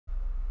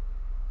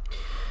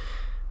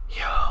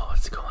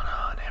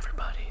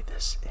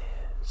This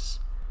is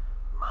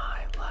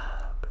My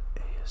Lab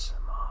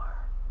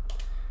ASMR,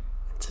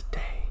 and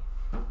today,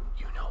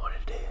 you know what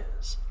it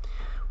is.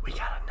 We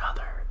got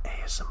another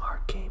ASMR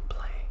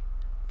gameplay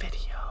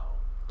video,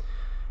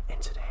 and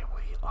today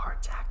we are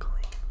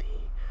tackling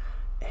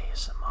the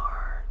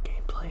ASMR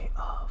gameplay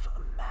of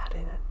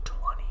Madden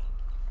 20.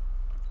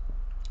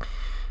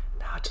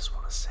 Now I just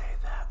want to say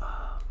that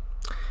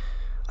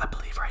I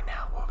believe right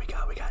now what we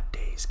got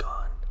Days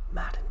Gone,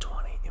 Madden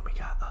 20, and we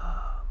got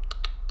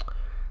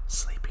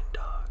Sleeping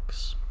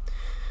Dogs.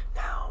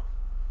 Now,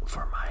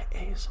 for my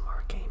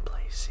ASMR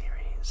gameplay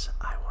series,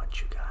 I want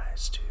you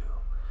guys to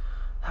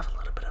have a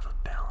little bit of a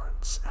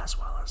balance as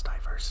well as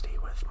diversity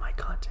with my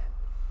content.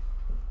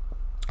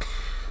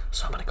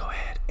 So I'm going to go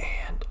ahead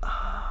and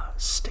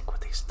stick with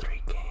these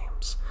 3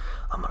 games.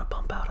 I'm going to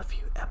bump out a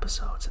few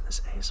episodes in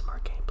this ASMR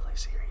gameplay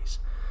series.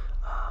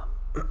 I'm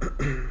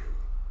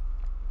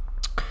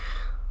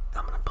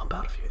going to bump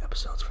out a few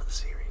episodes for the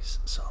series.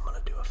 So I'm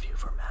going to do a few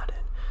for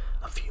Madden,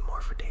 a few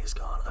more for Days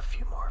Gone, a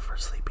few more for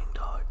Sleeping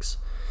Dogs.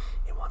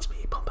 And once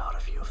we pump out a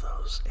few of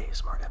those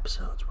ASMR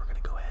episodes, we're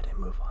going to go ahead and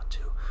move on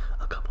to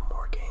a couple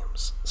more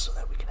games so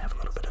that we can have a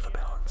little bit of a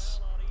balance.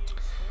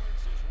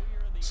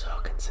 So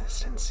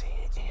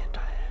consistency and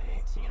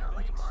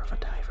like more of a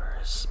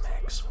diverse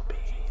mix will be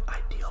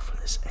ideal for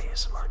this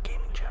ASMR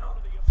gaming channel.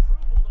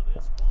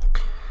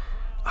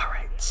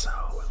 Alright, so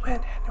we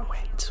went and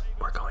went.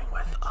 We're going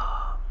with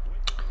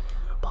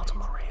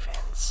Baltimore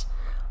Ravens.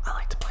 I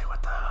like to play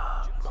with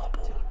a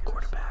mobile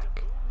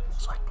quarterback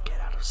so I can get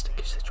out of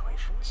sticky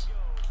situations.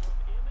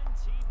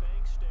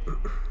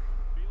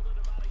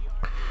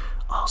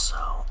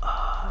 Also,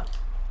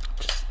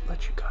 just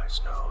let you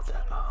guys know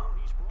that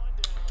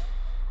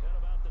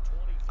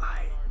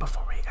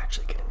before we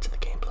actually get into the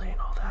gameplay and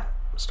all that,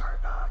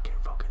 start getting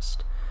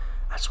focused,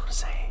 I just want to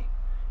say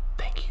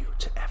thank you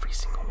to every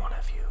single one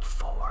of you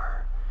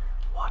for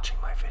watching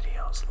my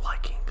videos,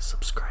 liking,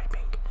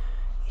 subscribing,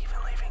 even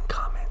leaving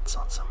comments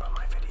on some of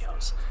my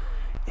videos.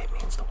 It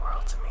means the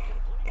world to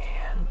me,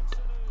 and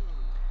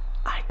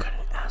I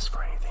couldn't ask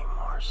for anything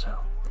more, so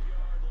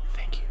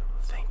thank you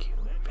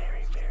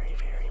very, very,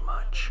 very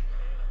much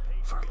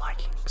for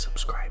liking,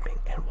 subscribing,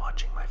 and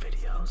watching my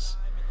videos.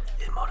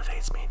 It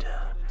motivates me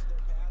to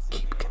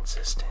keep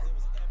consistent,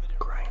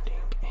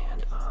 grinding,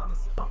 and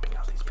bumping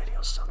out these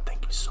videos, so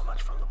thank you so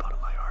much from the bottom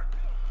of my heart.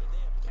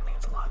 It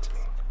means a lot to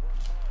me.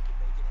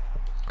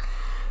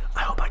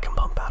 I hope I can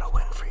bump out a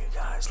win for you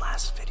guys.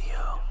 Last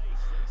video,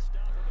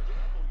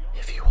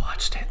 if you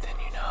watched it, then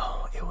you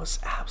know it was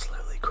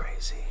absolutely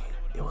crazy.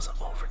 It was an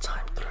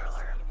overtime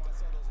thriller.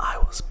 I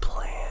was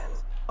playing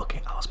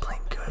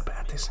good, but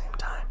at the same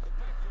time,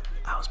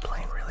 I was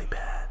playing really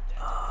bad.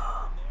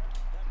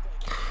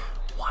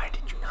 Why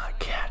did you not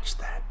catch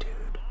that,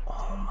 dude?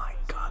 Oh my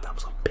god, that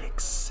was a big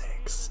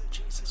 6.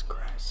 Jesus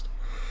Christ.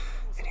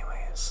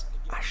 Anyways,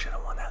 I should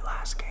have won that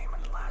last game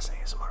in the last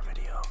ASMR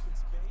video.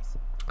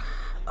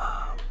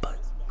 But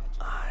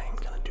I'm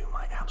gonna do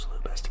my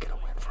absolute best to get a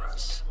win for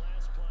us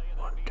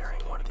during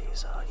one of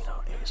these,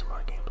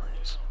 ASMR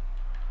gameplays.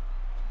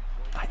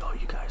 I owe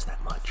you guys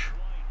that much.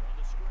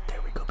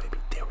 There we go, baby.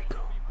 There we go.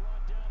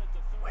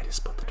 Way to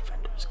split the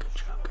defenders. Good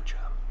job, good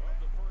job.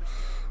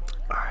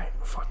 Alright,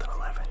 4th and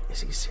 11.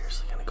 Is he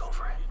seriously gonna go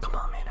for it? Come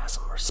on, man. Have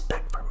some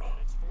respect for me.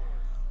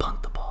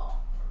 Punt the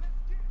ball.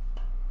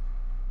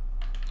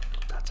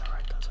 That's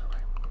alright, that's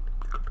alright.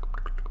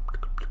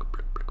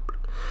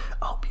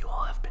 I hope you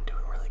all have been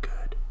doing really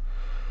good.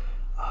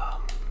 I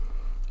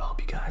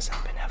hope you guys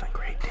have been having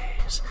great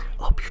days.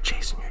 I hope you're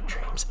chasing your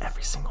dreams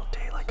every single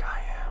day like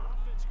I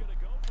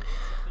am.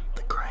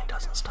 The grind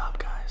doesn't stop,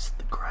 guys.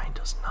 The grind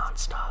does not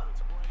stop.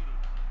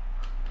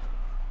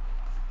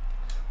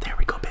 There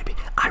we go, baby.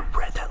 I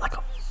read that like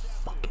a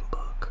fucking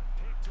book.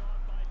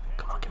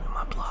 Come on, give me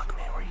my block,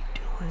 man. What are you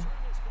doing?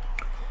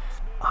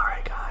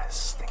 Alright,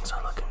 guys. Things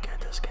are looking good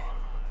this game.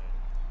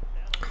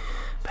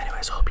 But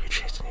anyways, I hope you're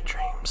chasing your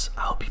dreams.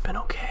 I hope you've been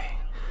okay.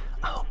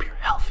 I hope you're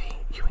healthy,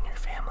 you and your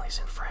families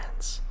and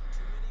friends.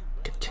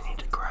 Continue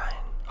to grind.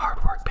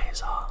 Hard work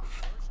pays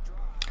off.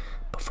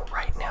 But for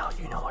right now,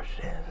 you know what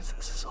it is.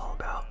 This is all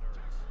about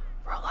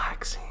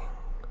relaxing.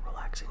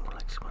 Relaxing,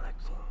 relaxing,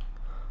 relaxing.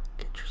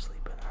 Get your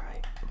sleep in,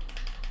 alright?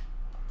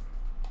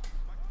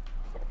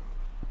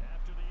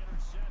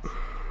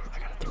 I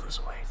gotta throw this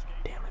away.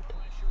 Damn it.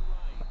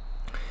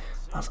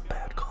 That was a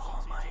bad call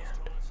on my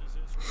end.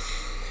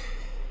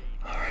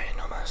 Alright,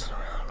 no messing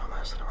around, no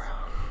messing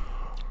around.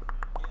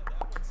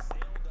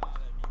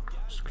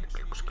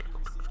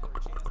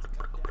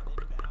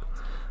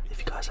 If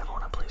you guys ever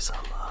want to play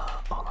some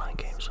online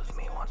games with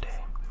me one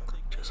day,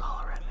 just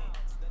holler at me.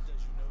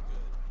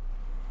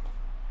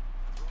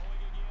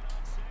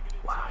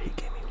 Wow, he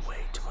gave me way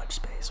too much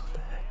space. What the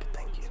heck?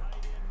 Thank you.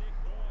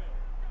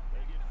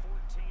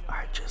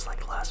 Alright, just like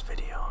the last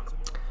video,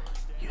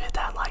 you hit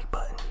that like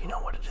button, you know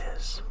what it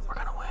is. We're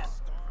gonna win.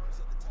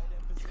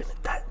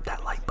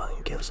 That like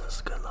button gives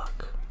us good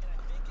luck.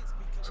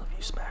 So if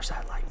you smash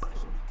that like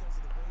button,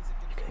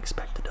 you can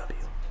expect the W.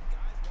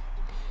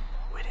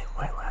 We didn't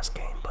win last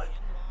game, but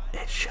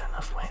it shouldn't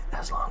have went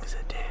as long as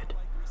it did.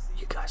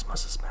 You guys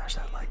must have smashed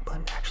that like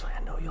button. Actually,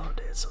 I know y'all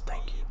did, so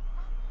thank you.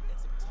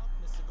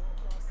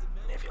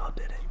 And if y'all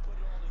didn't,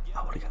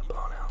 I would have got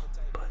blown out.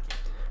 But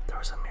there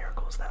were some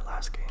miracles that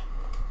last game.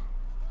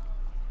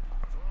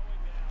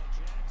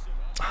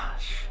 Ah,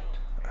 shit.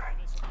 Alright.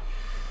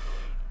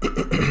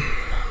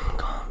 I'm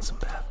calling some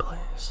bad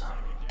plays.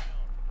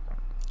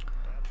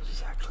 This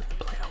is actually the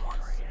play I want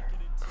right here.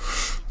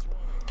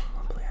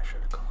 One play I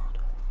should have called.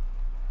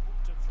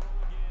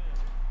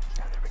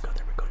 Yeah, there we go,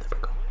 there we go, there we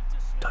go.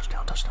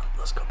 Touchdown, touchdown.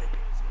 Let's go, baby.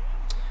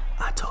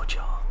 I told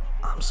y'all,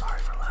 I'm sorry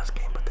for last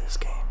game, but this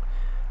game,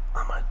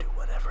 I'm gonna do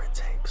whatever it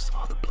takes.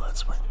 All the blood,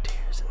 sweat,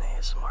 tears, and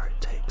ASMR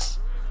it takes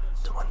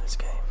to win this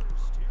game.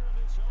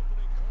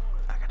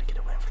 I gotta get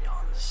a win for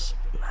y'all in this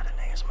Madden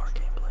ASMR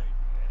gameplay.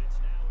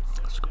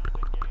 Let's go.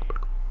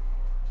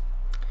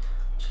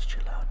 Just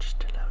chill out, just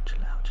chill out,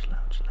 chill out, chill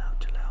out, chill out,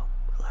 chill out.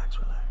 Relax,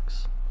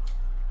 relax.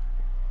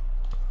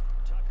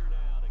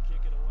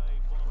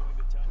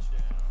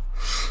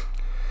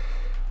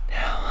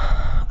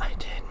 Now, I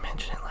did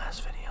mention in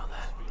last video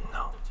that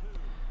no,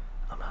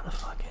 I'm not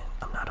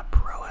a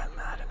pro at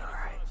Madden,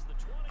 alright?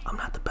 I'm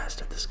not the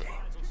best at this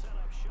game,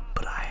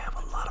 but I have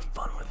a lot of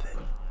fun with it.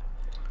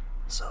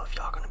 So if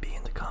y'all gonna be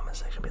in the comment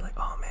section, be like,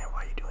 oh man,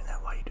 why are you doing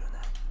that? Why are you doing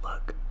that?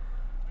 Look,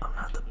 I'm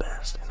not the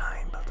best, and I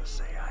ain't about to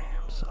say I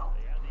am, so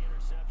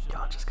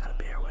y'all just gotta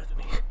bear with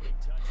me.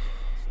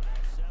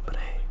 But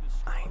hey,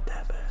 I ain't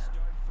that bad.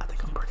 I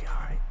think I'm pretty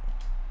alright.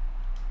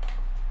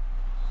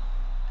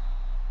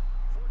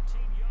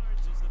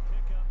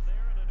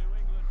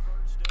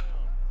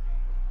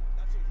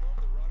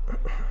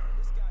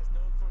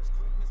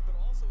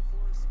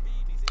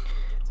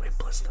 We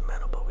blitzed the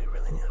middle, but we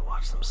really need to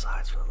watch some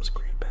sides for them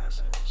screen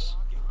passes.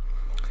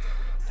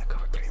 I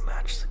covered 3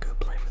 matches, a good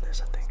play for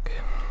this, I think.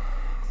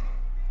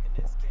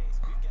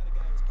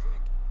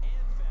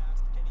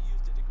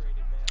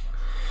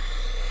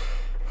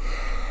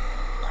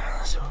 Alright,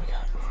 let's see what we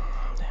got.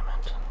 Damn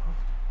it.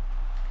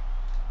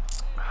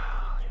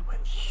 He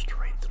went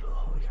straight through the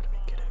hole, you gotta be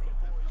kidding me.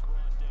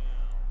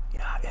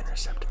 Yeah, I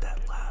intercepted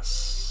that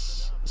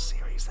last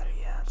series that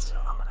he had, so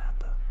I'm gonna have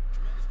to.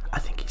 I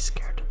think he's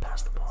scared to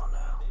pass the ball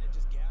now.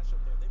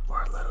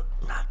 Or a little,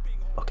 not,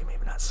 okay,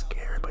 maybe not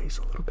scared, but he's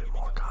a little bit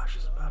more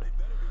cautious about it.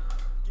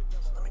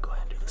 So let me go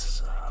ahead and do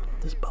this,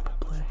 this bubble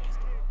play.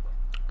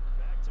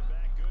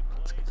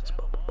 Let's get this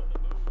bubble.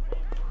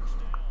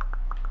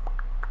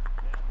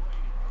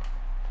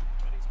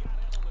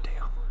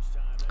 Damn.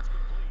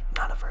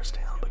 Not a first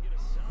down, but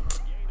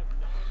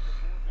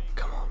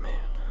come on, man.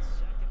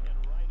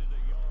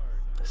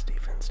 This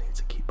defense needs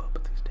to keep up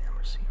with these damn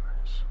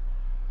receivers.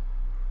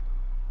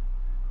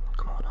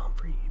 Come on,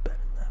 Humphrey, you better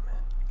than that,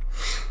 man.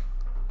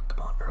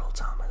 Come on, Earl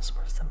Thomas,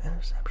 where's some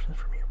interceptions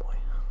from your boy?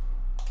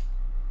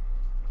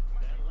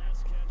 That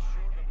last catch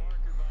short the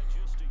marker by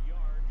just a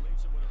yard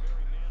leaves him with a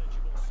very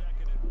manageable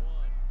 2nd and 1.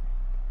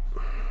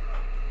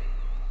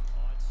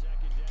 On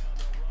 2nd down,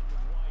 they'll run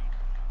with White.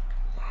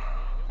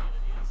 And he'll get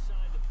it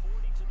inside the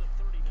 40 to the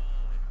 39.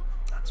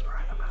 That's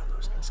right, I'm not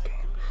losing this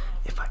game.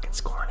 If I can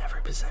score in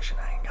every possession,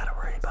 I ain't gotta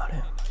worry about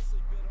him.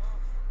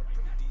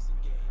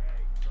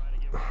 Trying to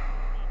get one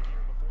more in here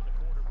before the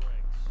quarter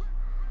breaks.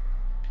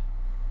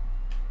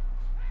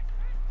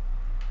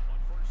 On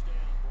 1st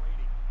down,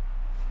 Brady.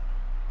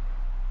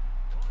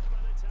 Caught by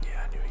the tackle.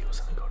 Yeah, I knew he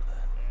was gonna go to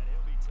that. And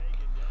he'll be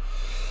taken down.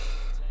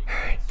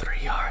 Alright,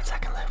 3 yards, I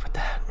can live with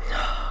that.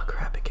 No,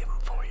 crap, it gave him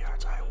 4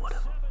 yards. Alright,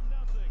 whatever. 7-0.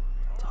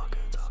 It's all good,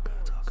 it's all good,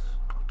 it's all good.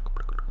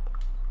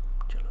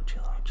 Chill out,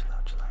 chill out, chill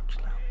out, chill out,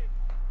 chill out.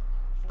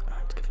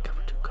 Alright, let's get the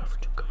cover 2, cover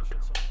 2, cover 2.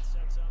 So that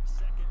sets up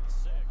 2nd and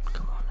 6.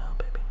 Come on now,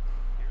 baby.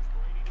 Here's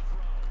Brady to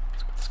throw.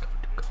 Let's get this cover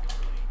 2 going.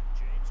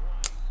 James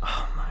White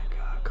Oh my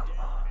god, come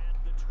on.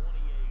 at the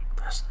 28.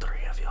 There's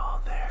 3 of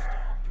y'all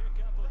there.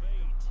 Pickup of 8.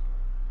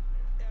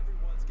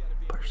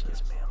 Push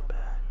this man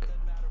back.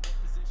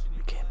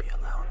 You can't be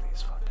allowing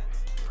these fucking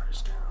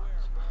first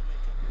downs.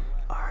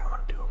 Alright, I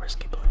want to do a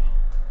risky play.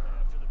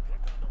 After the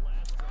pick on the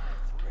last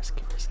drive,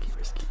 Risky, risky,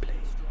 risky play.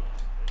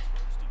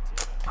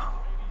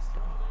 Oh.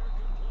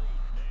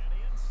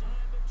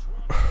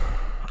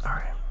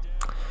 Alright.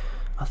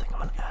 I think I'm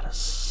gonna add a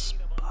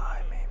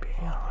spy, maybe.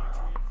 I don't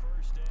know.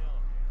 first down.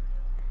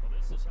 Well,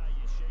 this is how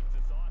you shape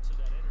the thoughts of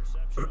that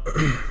interception on the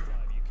first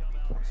drive. You come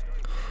out and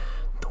start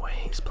The way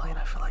he's playing,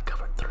 I feel like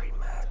cover 3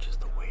 match is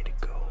the way to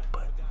go,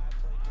 but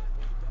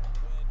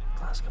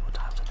last couple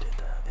times I did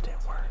that, it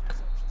didn't work.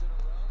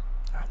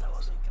 Alright, that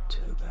wasn't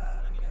too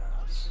bad, I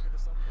guess.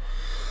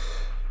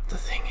 The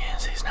thing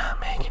is, he's not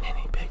making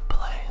any big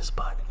plays,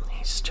 but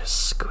he's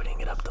just scooting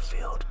it up the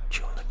field,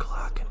 chewing the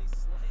clock, and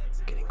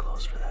getting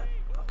close to that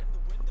fucking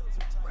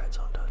red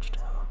zone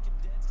touchdown.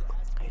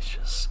 He's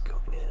just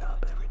scooting it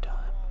up every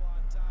time.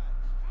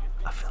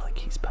 I feel like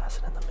he's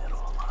passing in the middle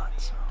a lot,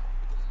 so.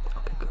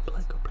 Okay, good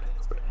play, good play,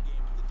 good play.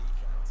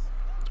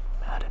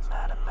 Madden,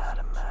 Madden,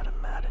 Madden, Madden,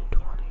 Madden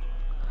 20.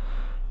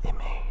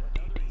 MADDEN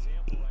 20.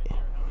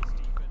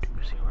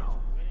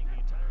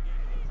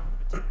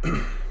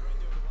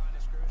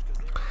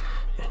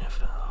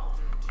 NFL.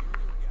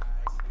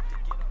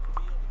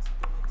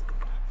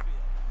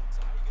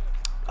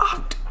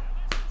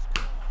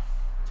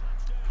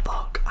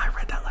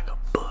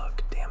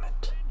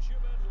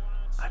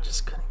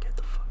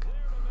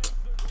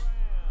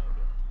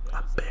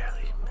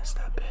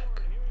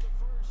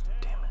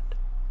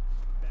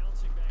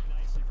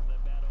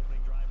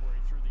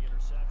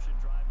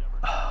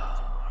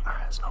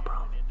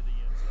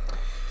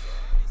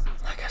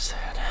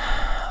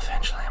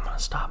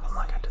 up him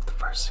like I did the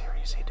first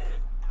series he did.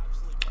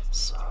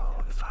 So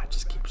if I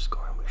just keep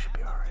scoring, we should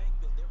be alright.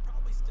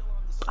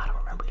 I don't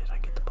remember, did I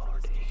get the ball or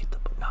did he get the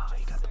ball? No,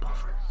 he got the ball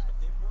first.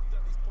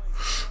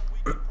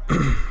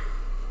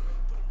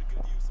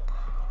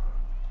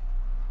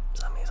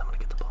 So that means I'm gonna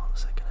get the ball in the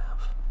second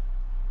half.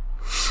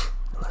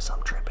 Unless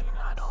I'm tripping and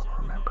I don't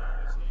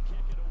remember.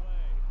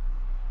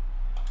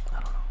 I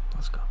don't know.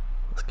 Let's go.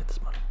 Let's get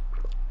this money.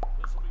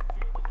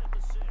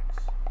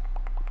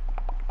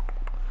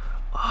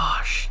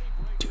 Oh,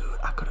 dude,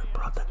 I could have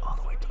brought that all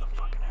the way to the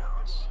fucking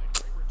house.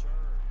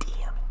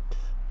 Damn it.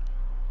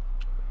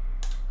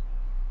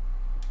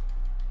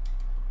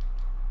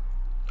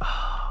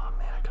 Oh,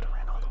 man, I could have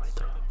ran all the way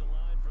through.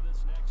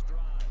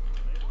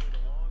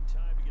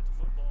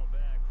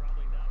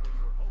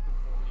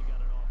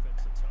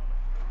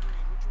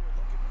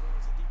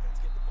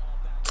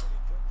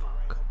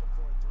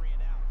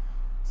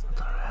 I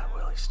thought I had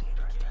Willie Snead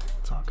right there.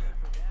 It's all good.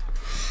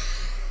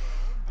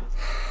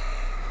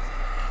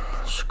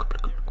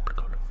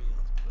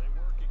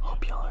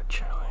 Hope y'all are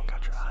chilling,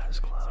 got your eyes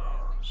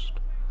closed.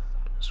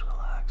 Just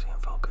relax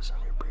and focus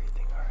on your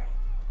breathing, alright?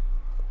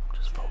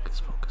 Just focus,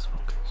 focus,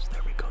 focus.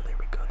 There we go, there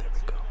we go, there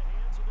we go.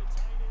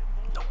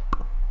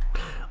 Nope.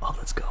 Oh,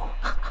 let's go.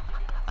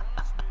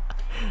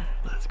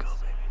 Let's go,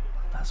 baby.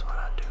 That's what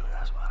I do,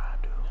 that's what I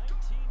do.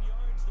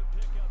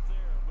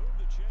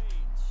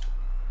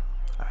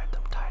 Alright,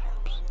 them tight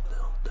ends,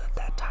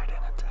 that tight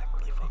end attack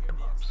really fucked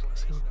them up. So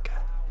let's see what we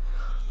got.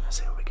 Let's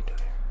see what we can do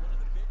here.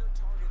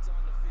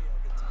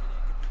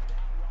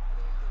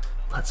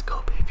 Let's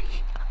go,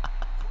 baby.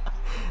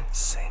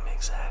 Same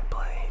exact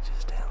play, he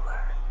just didn't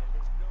learn.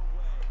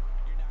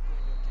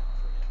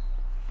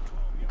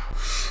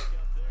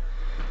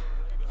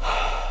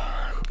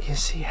 You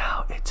see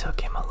how it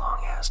took him a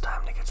long ass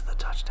time to get to the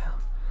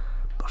touchdown?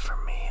 But for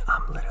me,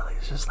 I'm literally,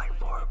 it's just like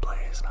 4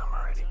 plays and I'm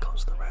already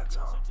close to the red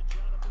zone.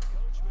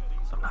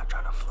 I'm not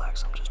trying to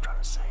flex, I'm just trying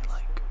to say,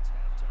 like,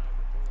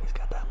 he's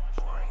got that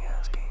boring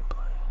ass gameplay.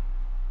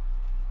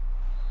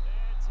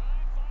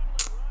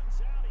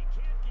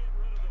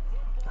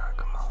 Alright,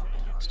 come on,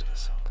 man, let's do the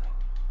same thing.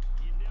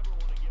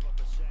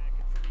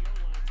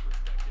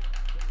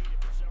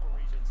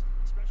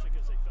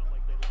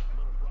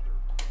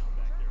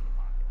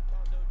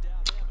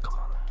 Come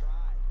on, man.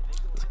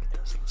 Let's get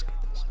this, let's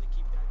get this.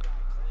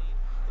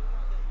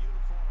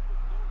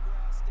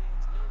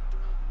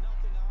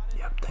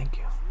 Yep, thank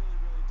you.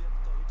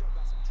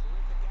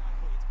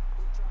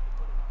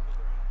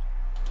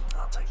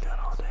 I'll take that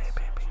all day,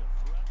 baby.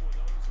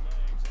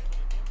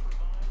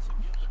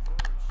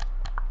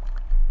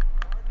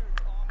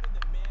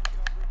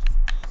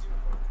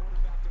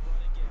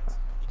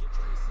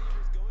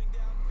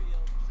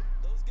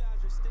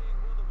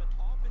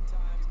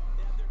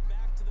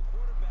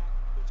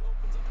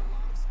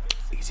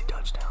 Easy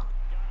touchdown.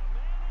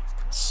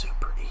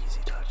 Super easy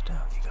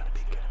touchdown. You gotta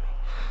be kidding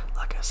me.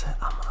 Like I said,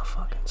 I'm gonna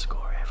fucking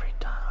score every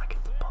time I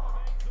get the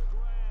ball.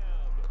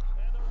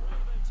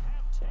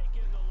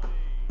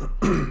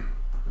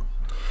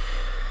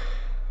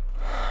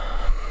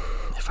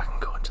 If I can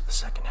go into the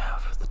second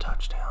half with the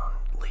touchdown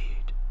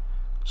lead,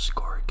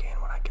 score again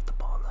when I get the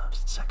ball in the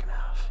second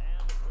half,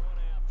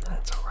 then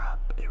it's a wrap.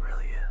 It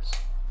really is.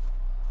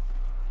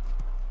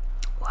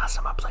 Last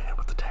time I played it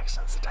with the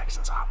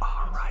Texans are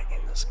alright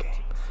in this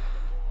game.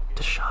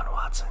 Deshaun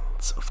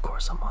Watson's, of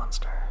course, a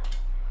monster.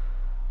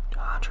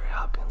 Andre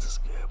Hopkins is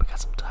good. We got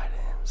some tight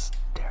ends,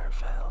 Darren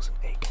Fells and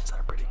Akins that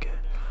are pretty good.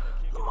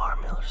 Lamar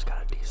Miller's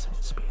got a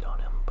decent speed on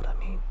him, but I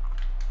mean,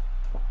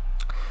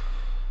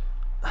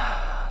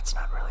 it's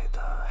not really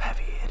the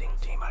heavy hitting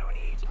team I would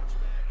need.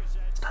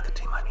 It's not the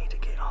team I need to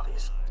get all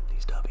these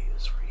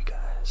W's for you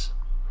guys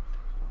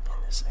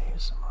in this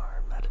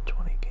ASMR Madden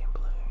 20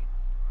 gameplay.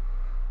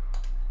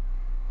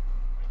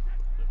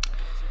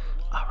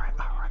 Alright.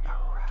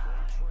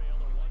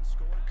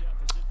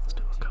 Let's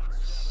do a cover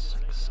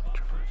 6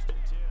 introvert.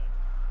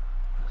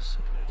 Let's see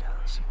what we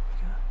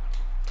got.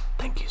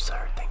 Thank you,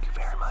 sir. Thank you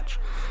very much.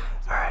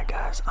 Alright,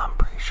 guys. I'm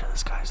pretty sure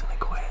this guy's gonna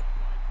quit.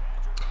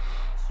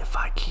 If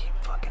I keep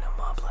fucking him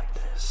up like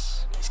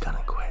this, he's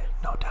gonna quit.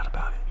 No doubt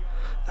about it.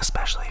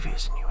 Especially if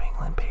he's a New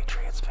England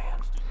Patriots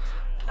fan.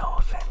 No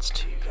offense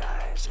to you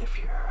guys if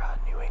you're a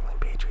New England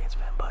Patriots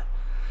fan, but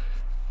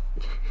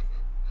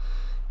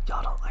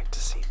y'all don't like to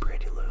see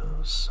Brady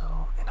lose,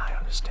 so, and I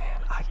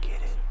understand, I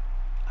get it,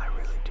 I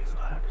really do,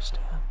 I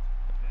understand,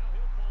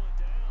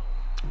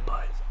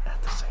 but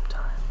at the same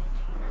time,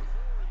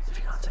 if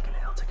you're gonna take an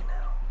L, take an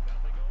L.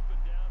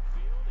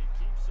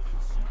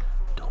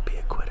 Don't be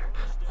a quitter.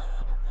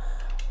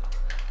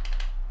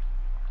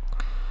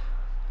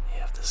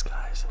 Yeah, if this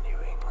guy's a New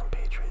England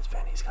Patriots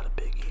fan, he's got a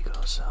big ego,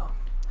 so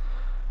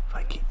if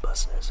I keep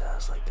busting his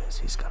ass like this,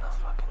 he's gonna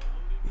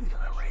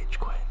rage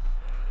quit.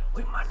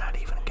 We might not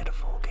even get a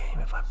full game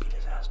if I beat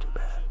his ass too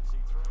bad.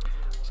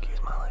 Excuse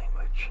my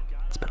language.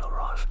 It's been a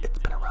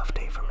rough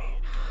day for me.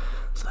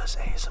 So this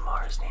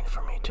ASMR is needed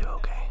for me too,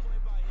 okay?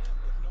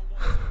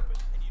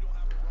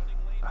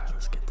 Alright,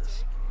 let's get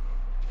this.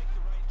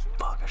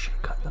 Fuck, I should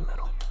have cut in the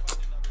middle.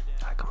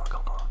 Alright, come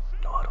on.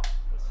 No huddle.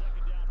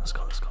 Let's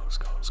go, let's go, let's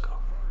go, let's go.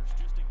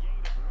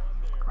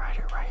 Right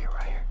here, right here,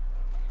 right here.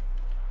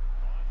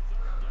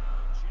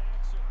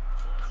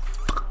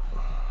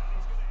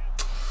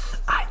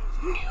 I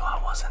knew I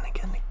wasn't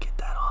going to get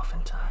that off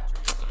in time.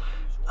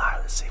 Alright,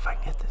 let's see if I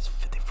can get this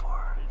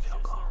 54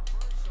 field goal.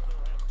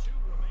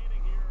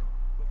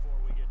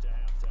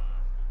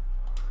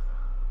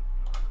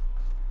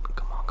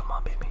 Come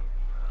on, baby.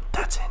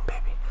 That's in,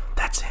 baby.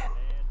 That's in.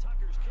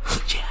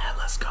 Yeah,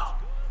 let's go.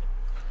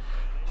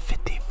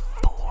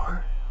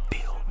 54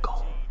 field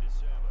goal.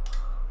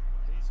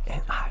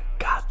 And I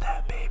got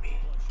that, baby.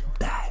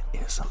 That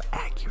is some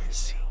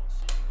accuracy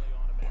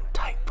and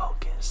tight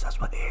focus. That's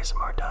what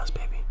ASMR does,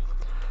 baby.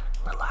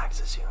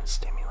 Relaxes you and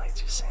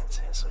stimulates your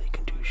senses so you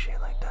can do shit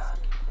like that.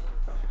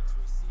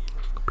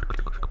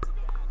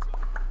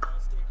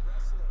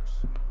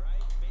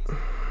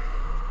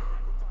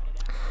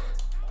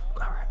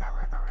 Alright.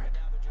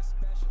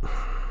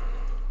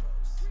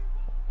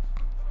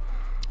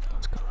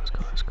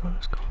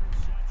 Let's go.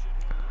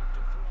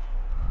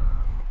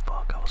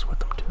 Fuck, I was with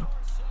them too.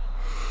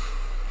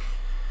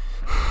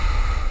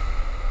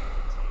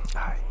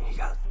 Alright, he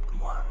got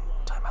one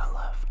timeout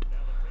left.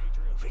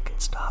 If we can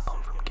stop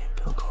him from getting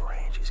field goal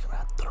range, he's gonna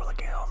have to throw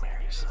like a Hail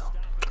Mary, so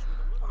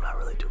I'm not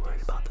really too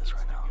worried about this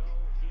right now.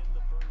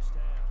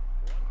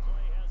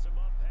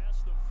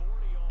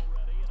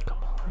 Come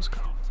on, let's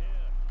go.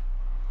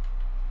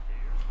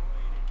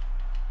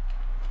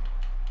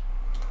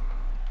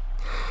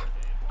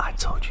 I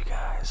told you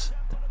guys,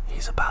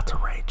 he's about to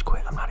rage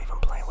quit. I'm not even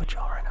playing with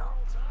y'all right now.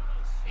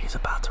 He's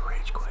about to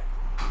rage quit.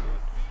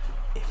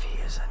 If he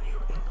is a New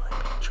England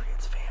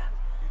Patriots fan,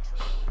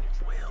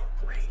 he will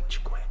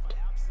rage quit.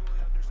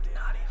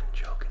 Not even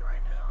joking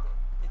right now.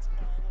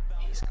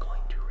 He's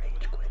going to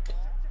rage quit.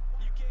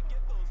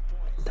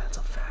 That's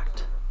a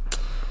fact.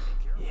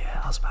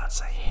 Yeah, I was about to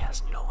say he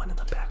has no one in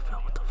the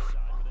backfield with the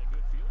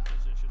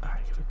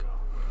Alright, here we go.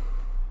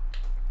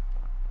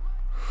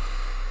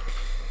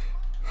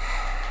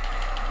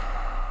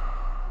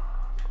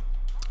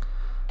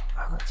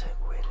 Alright, let's hit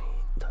Whitney.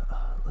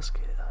 Let's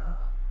get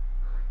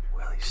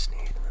Willie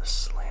Snead in the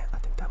slant. I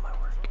think that might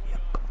work.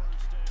 Yep.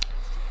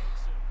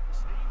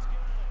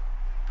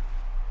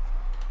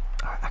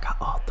 Alright, I got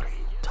all 3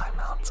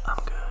 timeouts.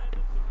 I'm good.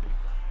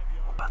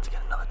 I'm about to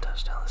get another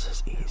touchdown. This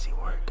is easy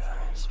work,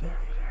 guys. Very,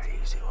 very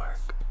easy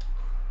work.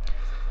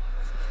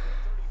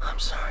 I'm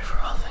sorry for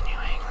all the New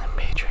England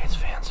Patriots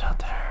fans out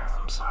there.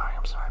 I'm sorry,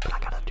 but I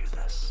gotta do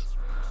this.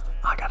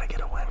 I gotta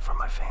get a win for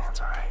my fans,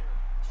 alright?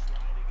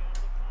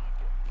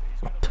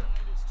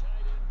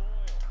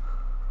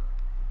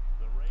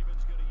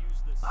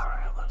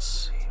 Alright, let's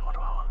see. What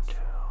do I want to do?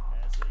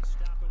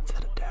 Let's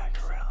hit a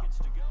dagger route.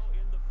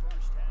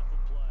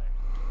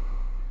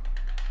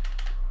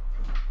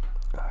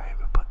 Alright,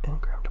 we put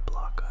Ingram to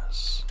block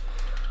us.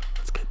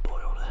 Let's get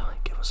Boyle to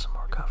give us some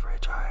more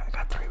coverage. Alright, I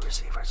got 3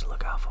 receivers to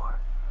look out for.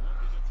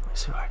 Let me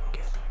see what I can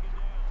get.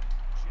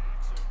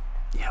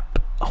 Yep.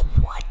 Oh,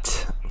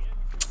 what?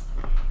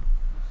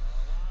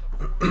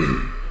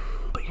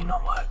 But you know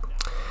what?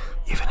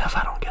 Even if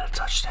I don't get a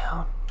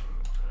touchdown,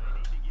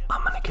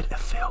 I'm gonna get a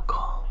field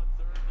goal.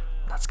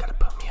 That's gotta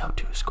put me up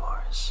 2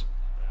 scores.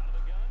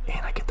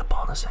 And I get the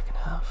ball in the second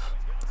half.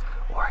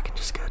 Or I can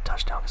just get a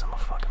touchdown because I'm a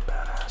fucking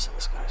badass and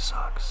this guy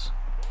sucks.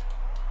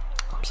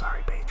 I'm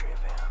sorry, Patriot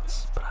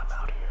fans, but I'm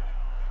out here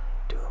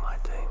doing my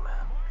thing,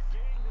 man.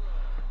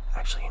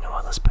 Actually, you know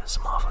what? Let's piss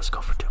him off. Let's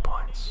go for 2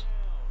 points.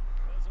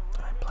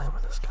 I ain't playing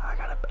with this guy.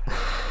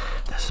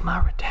 This is my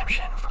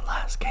redemption for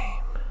last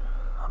game.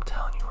 I'm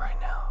telling you right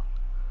now.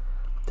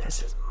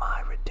 This is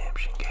my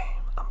redemption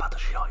game. I'm about to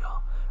show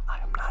y'all I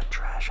am not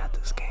trash at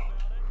this game.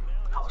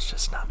 I was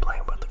just not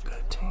playing with a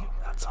good team.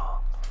 That's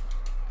all.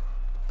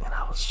 And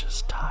I was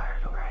just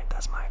tired, alright?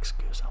 That's my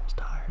excuse. I was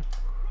tired.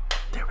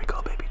 There we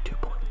go, baby. 2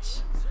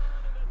 points.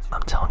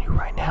 I'm telling you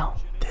right now,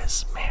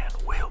 this man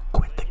will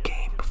quit the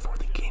game before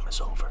the game is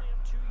over.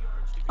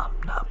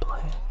 I'm not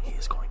playing. He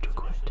is going to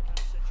quit.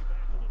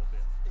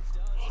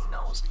 He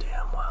knows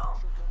damn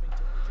well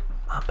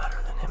I'm better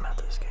than him at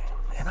this game.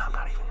 And I'm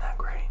not even that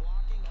great.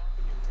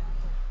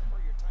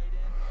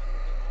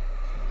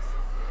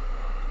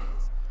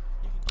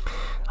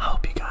 I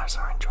hope you guys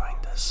are enjoying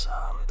this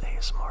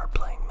ASMR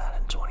Playing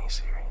Madden 20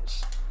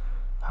 series.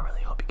 I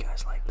really hope you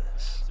guys like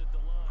this.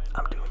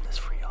 I'm doing this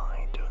for y'all,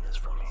 I ain't doing this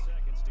for me.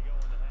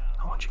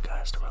 I want you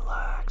guys to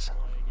relax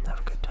and have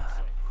a good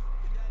time.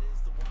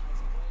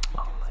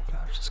 Oh my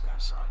gosh, this guy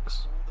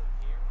sucks.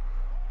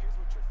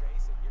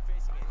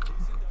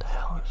 What the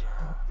hell is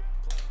that?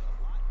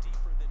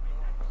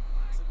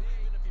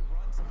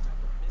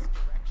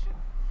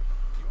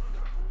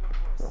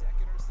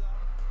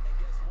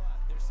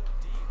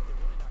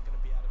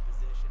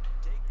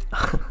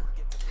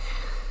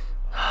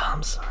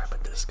 I'm sorry,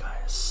 but this guy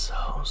is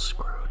so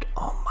screwed.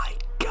 Oh my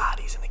god,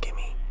 he's gonna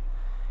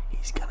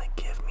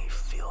give me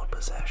field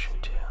possession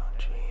too.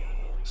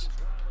 Jeez.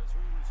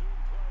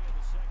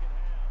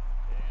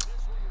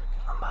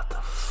 I'm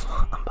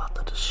about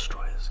to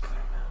destroy this guy,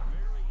 man.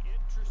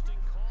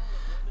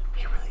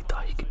 He really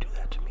thought he could do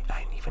that to me. I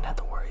didn't even have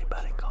to worry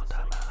about it. Call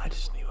timeout. I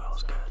just knew I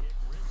was good.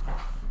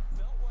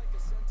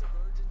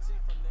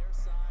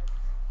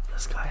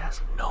 This guy has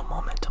no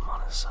momentum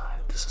on his side.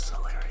 This is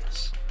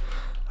hilarious.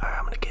 Alright,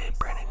 I'm gonna get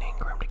Brandon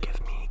Ingram to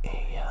give me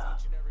a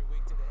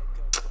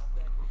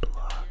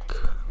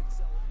block.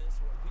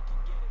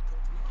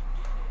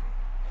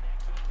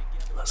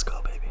 Let's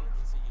go, baby.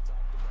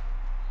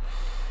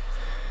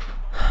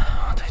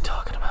 What they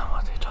talking about?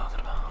 What they talking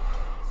about?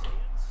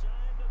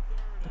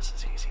 This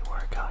is easy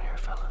work out here,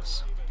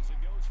 fellas.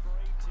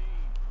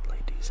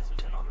 Ladies and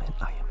gentlemen,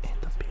 I am in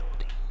the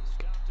building.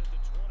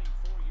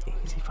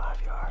 Easy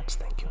 5 yards.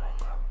 Thank you,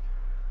 Ingram.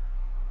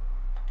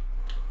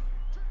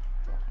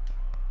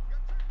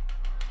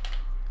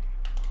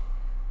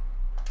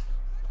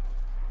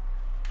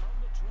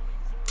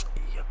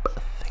 Yep,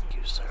 thank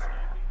you, sir.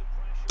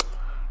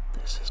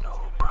 This is no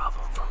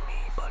problem for me,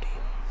 buddy.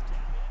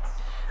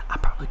 I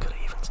probably could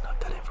have even snuck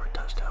that in for a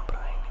touchdown, but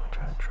I ain't even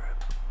trying to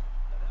trip.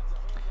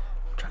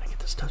 I'm trying to get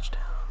this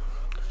touchdown.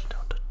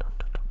 Touchdown.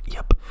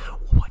 Yep.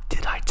 What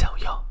did I tell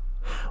y'all?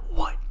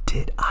 What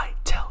did I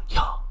tell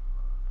y'all?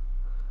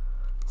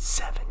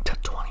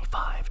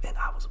 7-25, and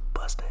I was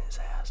busting his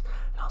ass,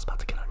 and I was about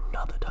to get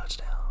another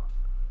touchdown.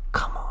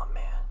 Come on,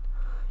 man.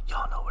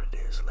 Y'all know what it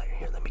is.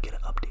 Here, let me get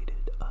an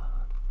updated.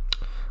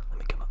 Let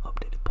me get my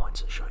updated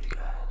points and show you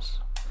guys.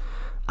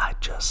 I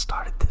just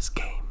started this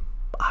game.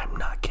 I'm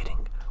not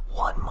kidding.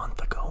 1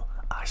 month ago,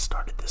 I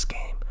started this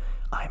game.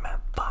 I'm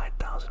at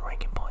 5,000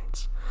 ranking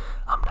points.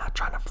 I'm not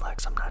trying to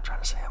flex. I'm not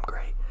trying to say I'm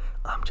great.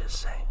 I'm just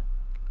saying.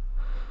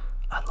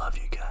 I love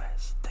you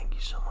guys. Thank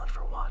you so much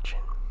for watching.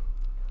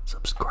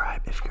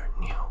 Subscribe if you're